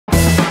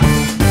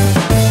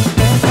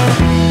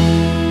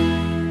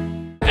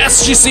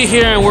Yes, you see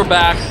here, and we're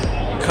back.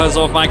 Because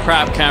of my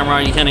crap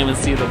camera, you can't even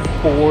see the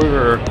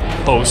Porter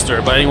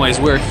poster. But anyways,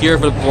 we're here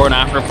for the before and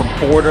after from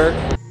Porter.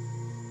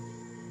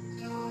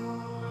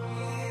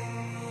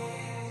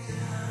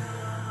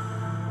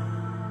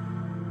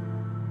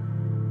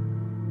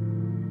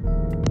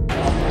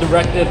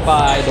 Directed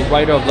by the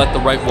writer of Let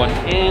the Right One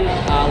In,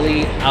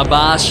 Ali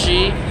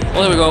Abbasi.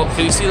 Oh, there we go.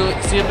 Can you see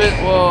a bit?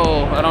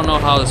 Whoa, I don't know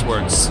how this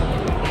works.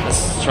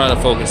 Let's try the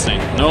focusing.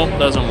 Nope,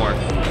 doesn't work.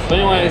 But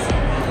anyways,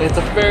 it's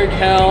a fairy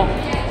tale,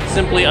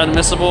 simply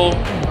unmissable.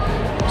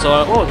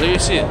 So, oh, there you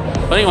see it.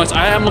 But anyways,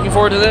 I am looking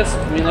forward to this.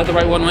 I mean, Let the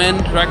Right One Win,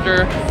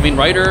 writer.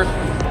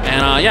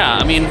 And yeah,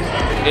 I mean,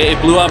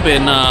 it blew up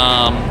in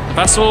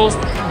festivals,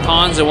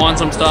 cons, it won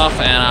some stuff,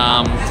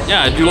 and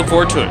yeah, I do look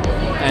forward to it.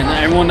 And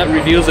everyone that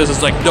reviews this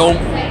is like,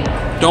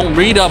 don't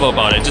read up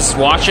about it. Just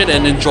watch it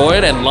and enjoy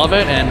it and love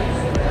it.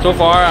 And so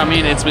far, I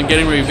mean, it's been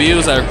getting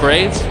reviews that are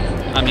great.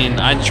 I mean,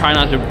 I try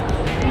not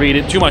to read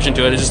it too much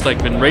into it. It's just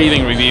like been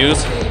raving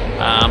reviews.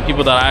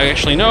 People that I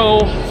actually know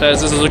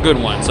says this is a good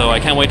one. So I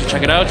can't wait to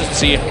check it out just to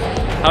see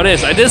how it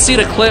is. I did see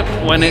the clip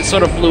when it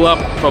sort of blew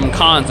up from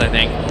cons, I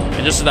think.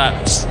 And just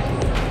that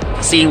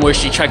scene where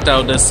she checked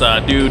out this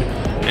dude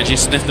and she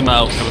sniffed him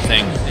out kind of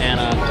thing. And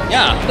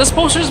yeah, this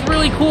poster is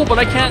really cool, but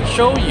I can't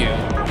show you.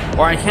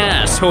 Or I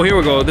can. So here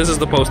we go, this is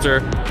the poster.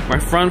 My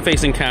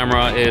front-facing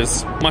camera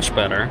is much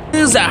better.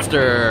 This is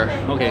after.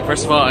 Okay,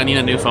 first of all, I need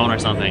a new phone or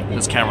something.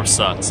 This camera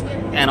sucks.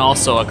 And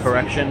also a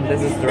correction, this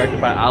is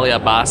directed by Ali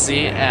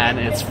Abbasi, and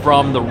it's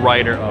from the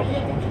writer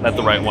of Let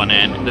the Right One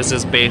In. This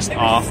is based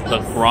off the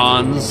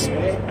Bronze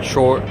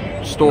short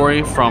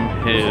story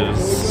from his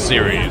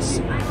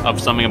series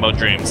of Something About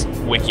Dreams,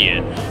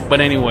 Wicked.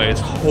 But anyways,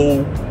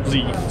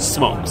 holy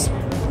smokes.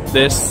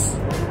 This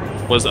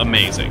was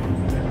amazing.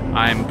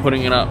 I'm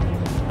putting it up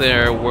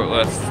there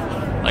with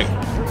like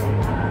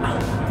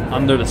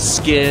Under the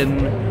Skin,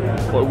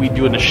 what we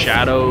do in the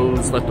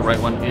shadows, Let the Right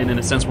One In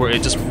a sense where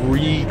it just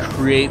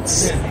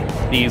recreates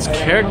these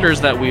characters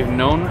that we've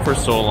known for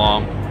so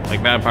long, like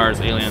vampires,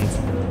 aliens,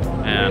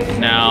 and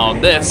now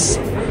this,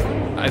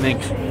 I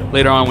think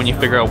later on when you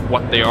figure out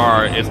what they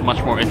are, is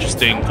much more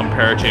interesting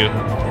compared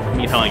to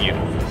me telling you.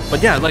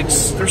 But yeah, like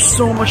there's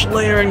so much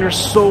layering, there's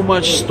so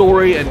much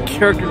story and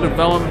character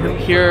development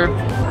here,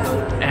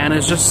 and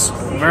it's just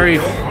very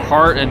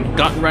heart and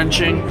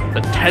gut-wrenching.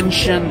 The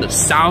tension, the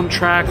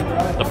soundtrack,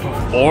 the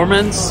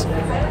performance,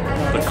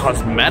 the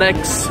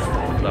cosmetics,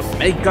 the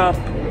makeup,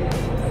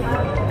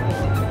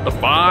 the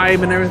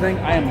vibe and everything.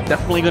 I am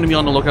definitely going to be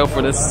on the lookout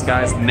for this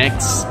guy's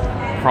next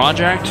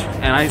project,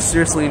 and I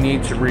seriously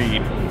need to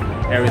read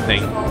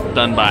everything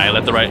done by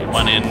Let the Right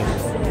One In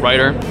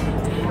writer.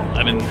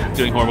 I've been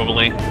doing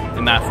horribly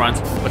in that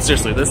front, but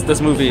seriously,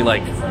 this movie,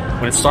 like,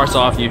 when it starts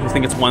off, you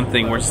think it's one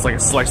thing where it's just like a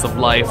slice of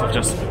life of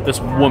just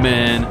this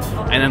woman,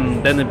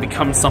 and then it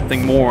becomes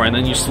something more, and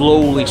then you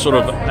slowly sort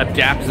of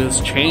adapt to this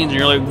change, and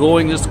you're like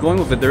going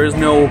with it. There is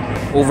no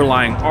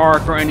overlying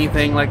arc or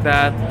anything like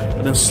that,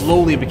 but then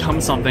slowly it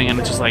becomes something, and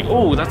it's just like,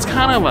 oh, that's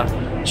kind of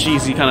a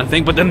cheesy kind of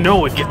thing, but then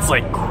no, it gets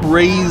like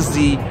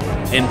crazy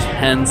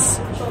intense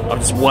of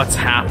just what's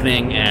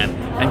happening, and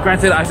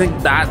granted, I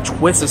think that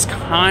twist is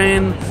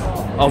kind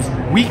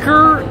of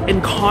weaker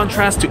in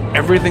contrast to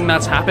everything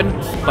that's happened,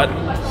 but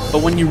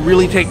when you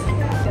really take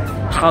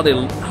how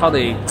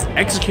they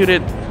execute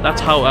it,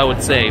 that's how I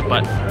would say.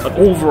 But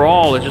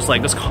overall, it's just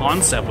like this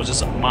concept was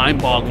just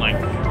mind-boggling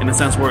in the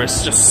sense where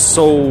it's just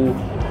so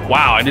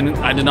wow. I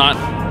did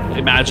not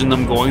imagine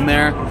them going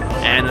there,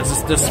 and it's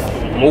just this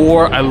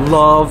lore. I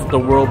love the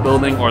world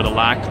building, or the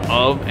lack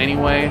of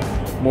anyway.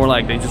 More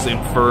like they just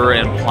infer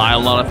and imply a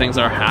lot of things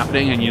that are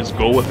happening, and you just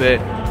go with it,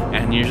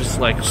 and you just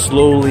like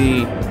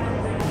slowly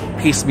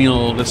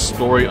piecemeal this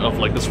story of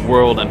like this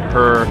world and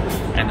her,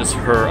 and just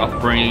her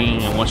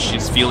upbringing and what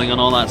she's feeling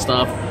and all that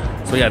stuff.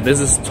 So yeah, this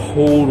is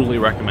totally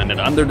recommended.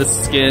 Under the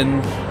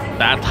Skin,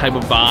 that type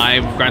of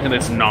vibe. Granted,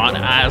 it's not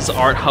as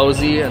art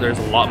housey. There's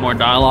a lot more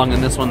dialogue in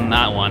this one than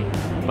that one,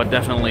 but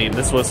definitely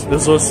this was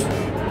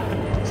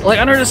like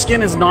Under the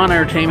Skin is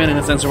non-entertainment in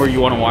the sense where you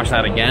want to watch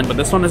that again, but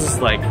this one is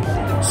just like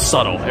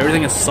subtle.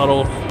 Everything is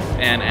subtle,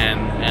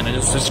 and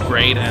it's just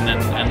great.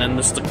 And then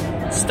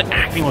just the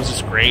acting was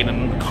just great,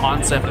 and the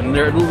concept and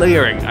their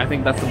layering. I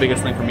think that's the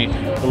biggest thing for me.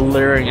 The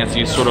layering as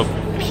you sort of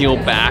peel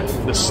back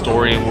the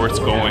story and where it's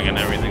going and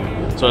everything.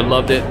 So I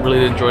loved it,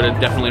 really enjoyed it,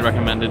 definitely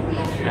recommended.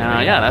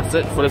 Yeah, that's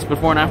it for this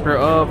before and after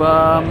of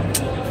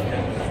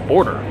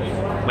Border.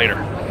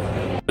 Later.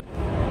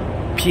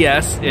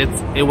 P.S.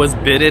 It was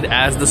bidded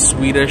as the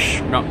Swedish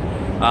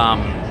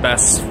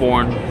best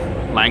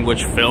foreign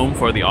language film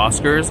for the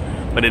Oscars,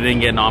 but it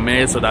didn't get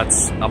nominated, so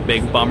that's a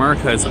big bummer,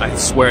 because I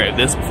swear if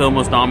this film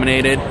was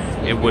nominated,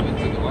 it would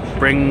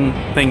bring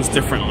things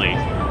differently,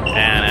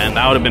 and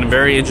that would have been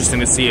very interesting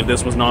to see if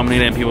this was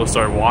nominated and people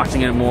started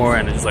watching it more,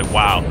 and it's just like,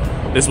 wow,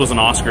 this was an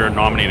Oscar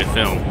nominated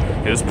film.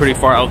 It was pretty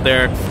far out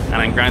there,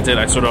 and granted,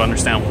 I sort of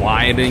understand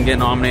why it didn't get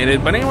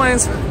nominated, but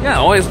anyways, yeah,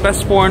 always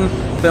best foreign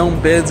film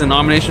bids and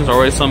nominations are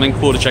always something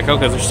cool to check out,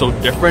 because they're so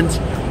different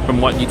from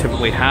what you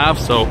typically have.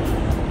 So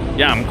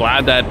yeah, I'm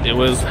glad that it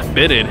was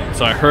bidded.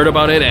 So I heard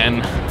about it,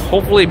 and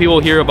hopefully people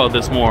hear about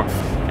this more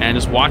and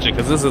just watch it,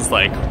 because this is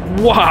like,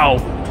 wow,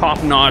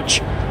 top-notch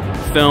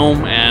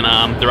film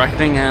and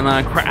directing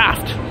and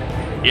craft.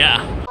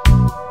 Yeah.